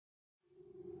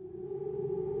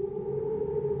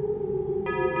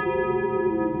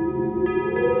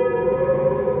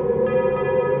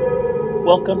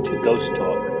Welcome to Ghost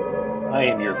Talk. I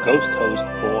am your ghost host,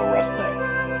 Paul Rusnak.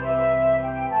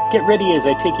 Get ready as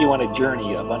I take you on a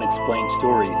journey of unexplained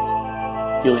stories,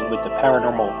 dealing with the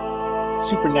paranormal,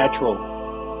 supernatural,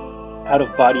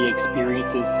 out-of-body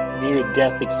experiences,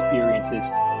 near-death experiences,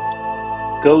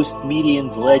 ghosts,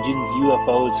 mediums, legends,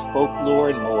 UFOs, folklore,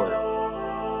 and more.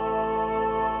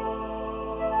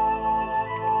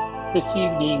 This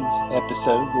evening's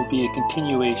episode will be a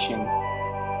continuation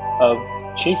of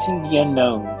Chasing the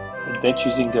Unknown,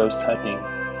 Adventures in Ghost Hunting.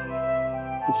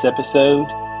 This episode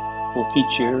will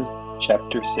feature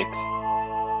Chapter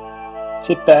 6.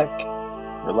 Sit back,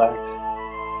 relax,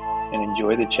 and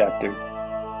enjoy the chapter.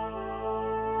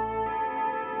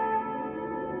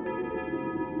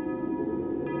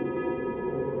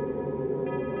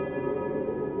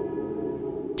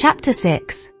 Chapter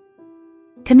 6.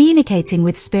 Communicating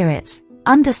with Spirits,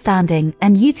 Understanding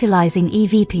and Utilizing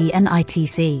EVP and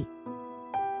ITC.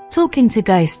 Talking to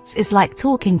ghosts is like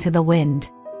talking to the wind.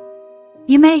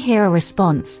 You may hear a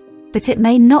response, but it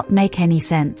may not make any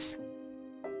sense.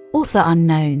 Author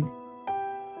unknown.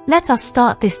 Let us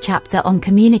start this chapter on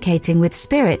communicating with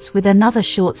spirits with another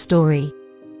short story.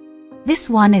 This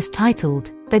one is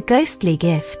titled, The Ghostly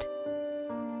Gift.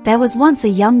 There was once a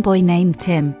young boy named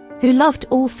Tim, who loved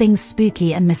all things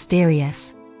spooky and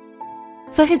mysterious.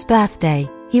 For his birthday,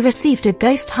 he received a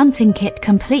ghost hunting kit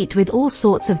complete with all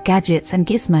sorts of gadgets and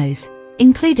gizmos,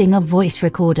 including a voice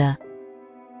recorder.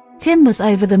 Tim was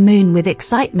over the moon with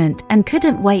excitement and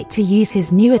couldn't wait to use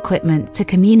his new equipment to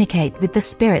communicate with the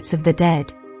spirits of the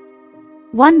dead.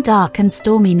 One dark and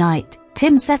stormy night,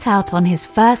 Tim set out on his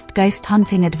first ghost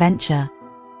hunting adventure.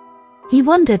 He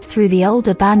wandered through the old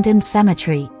abandoned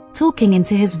cemetery, talking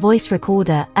into his voice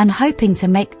recorder and hoping to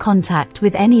make contact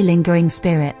with any lingering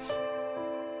spirits.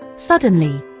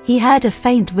 Suddenly, he heard a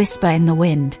faint whisper in the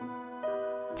wind.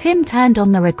 Tim turned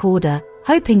on the recorder,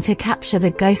 hoping to capture the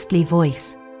ghostly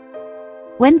voice.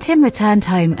 When Tim returned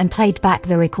home and played back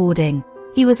the recording,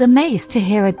 he was amazed to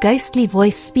hear a ghostly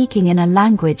voice speaking in a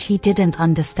language he didn't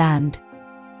understand.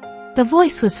 The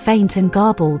voice was faint and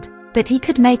garbled, but he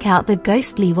could make out the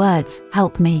ghostly words,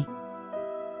 "Help me."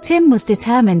 Tim was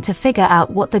determined to figure out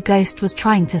what the ghost was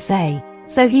trying to say,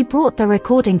 so he brought the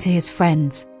recording to his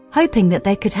friends, hoping that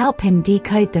they could help him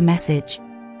decode the message.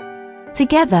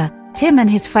 Together, Tim and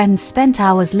his friends spent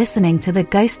hours listening to the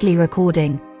ghostly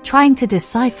recording, trying to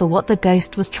decipher what the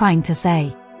ghost was trying to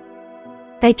say.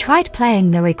 They tried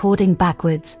playing the recording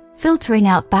backwards, filtering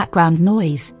out background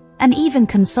noise, and even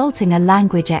consulting a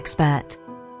language expert.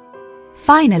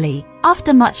 Finally,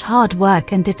 after much hard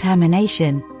work and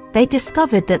determination, they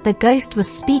discovered that the ghost was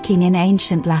speaking in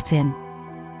ancient Latin.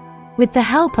 With the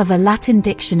help of a Latin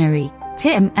dictionary,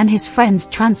 Tim and his friends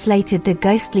translated the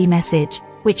ghostly message,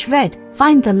 which read,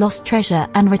 "Find the lost treasure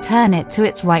and return it to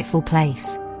its rightful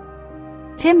place."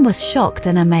 Tim was shocked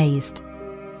and amazed.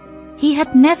 He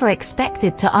had never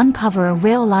expected to uncover a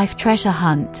real-life treasure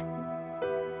hunt.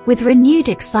 With renewed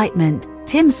excitement,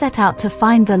 Tim set out to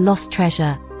find the lost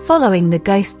treasure, following the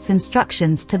ghost's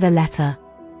instructions to the letter.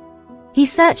 He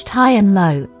searched high and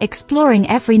low, exploring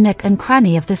every nook and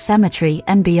cranny of the cemetery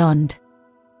and beyond.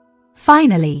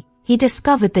 Finally, he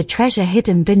discovered the treasure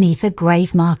hidden beneath a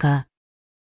grave marker.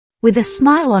 With a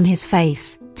smile on his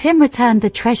face, Tim returned the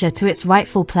treasure to its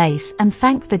rightful place and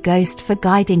thanked the ghost for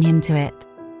guiding him to it.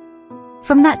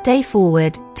 From that day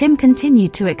forward, Tim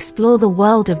continued to explore the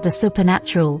world of the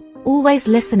supernatural, always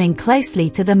listening closely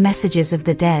to the messages of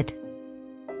the dead.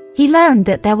 He learned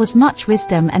that there was much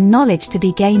wisdom and knowledge to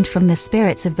be gained from the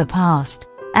spirits of the past,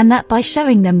 and that by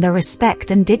showing them the respect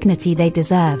and dignity they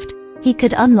deserved, he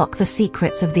could unlock the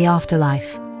secrets of the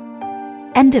afterlife.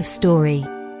 End of story.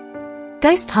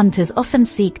 Ghost hunters often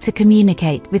seek to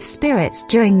communicate with spirits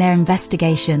during their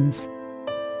investigations.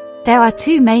 There are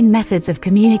two main methods of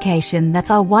communication that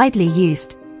are widely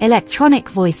used: electronic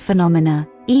voice phenomena,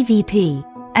 EVP,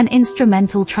 and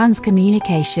instrumental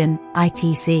transcommunication,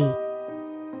 ITC.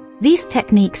 These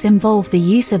techniques involve the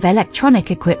use of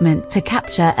electronic equipment to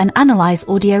capture and analyze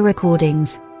audio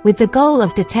recordings, with the goal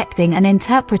of detecting and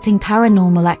interpreting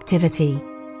paranormal activity.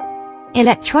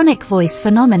 Electronic voice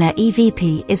phenomena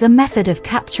EVP is a method of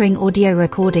capturing audio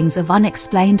recordings of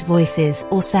unexplained voices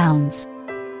or sounds.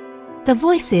 The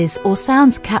voices or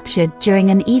sounds captured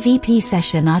during an EVP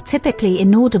session are typically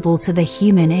inaudible to the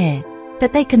human ear,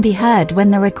 but they can be heard when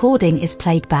the recording is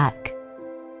played back.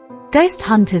 Ghost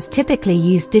hunters typically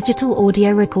use digital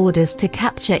audio recorders to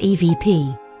capture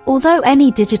EVP, although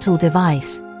any digital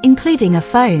device, including a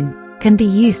phone, can be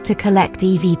used to collect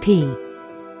EVP.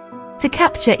 To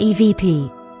capture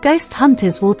EVP, ghost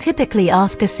hunters will typically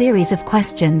ask a series of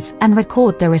questions and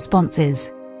record the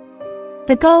responses.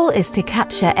 The goal is to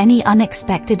capture any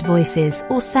unexpected voices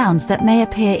or sounds that may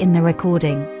appear in the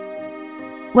recording.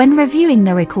 When reviewing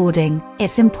the recording,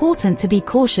 it's important to be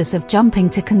cautious of jumping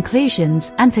to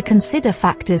conclusions and to consider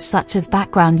factors such as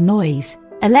background noise,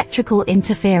 electrical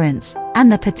interference,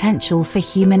 and the potential for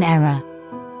human error.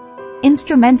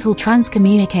 Instrumental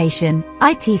transcommunication,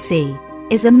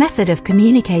 ITC, is a method of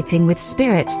communicating with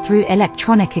spirits through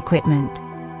electronic equipment.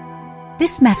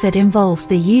 This method involves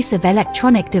the use of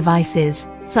electronic devices,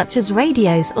 such as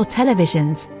radios or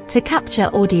televisions, to capture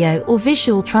audio or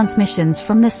visual transmissions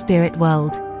from the spirit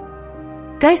world.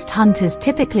 Ghost hunters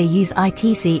typically use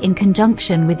ITC in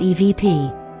conjunction with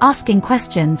EVP, asking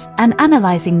questions and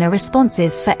analyzing the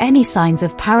responses for any signs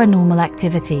of paranormal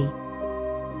activity.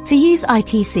 To use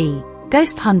ITC,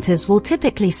 ghost hunters will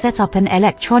typically set up an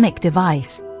electronic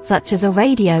device, such as a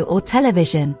radio or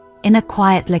television, in a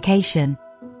quiet location.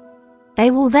 They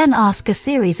will then ask a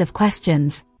series of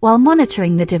questions, while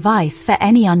monitoring the device for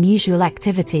any unusual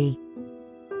activity.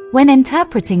 When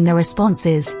interpreting the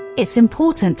responses, it's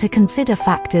important to consider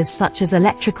factors such as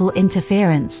electrical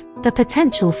interference, the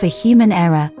potential for human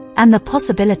error, and the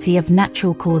possibility of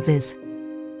natural causes.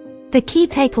 The key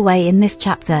takeaway in this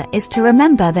chapter is to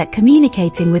remember that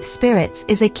communicating with spirits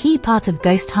is a key part of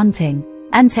ghost hunting,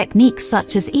 and techniques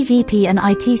such as EVP and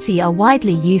ITC are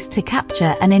widely used to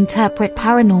capture and interpret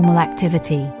paranormal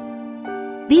activity.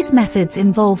 These methods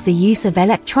involve the use of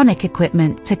electronic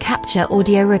equipment to capture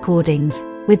audio recordings,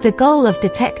 with the goal of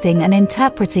detecting and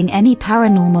interpreting any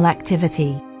paranormal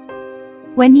activity.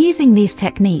 When using these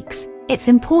techniques, it's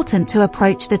important to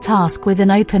approach the task with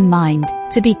an open mind,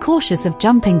 to be cautious of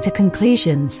jumping to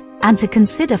conclusions, and to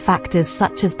consider factors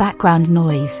such as background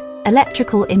noise,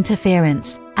 electrical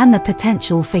interference, and the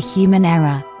potential for human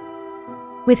error.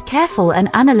 With careful and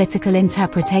analytical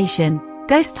interpretation,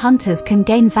 ghost hunters can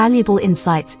gain valuable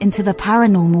insights into the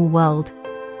paranormal world.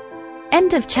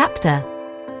 End of chapter.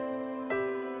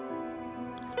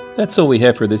 That's all we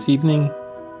have for this evening.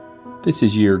 This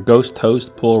is your ghost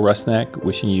host, Paul Rusnak,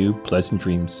 wishing you pleasant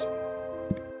dreams.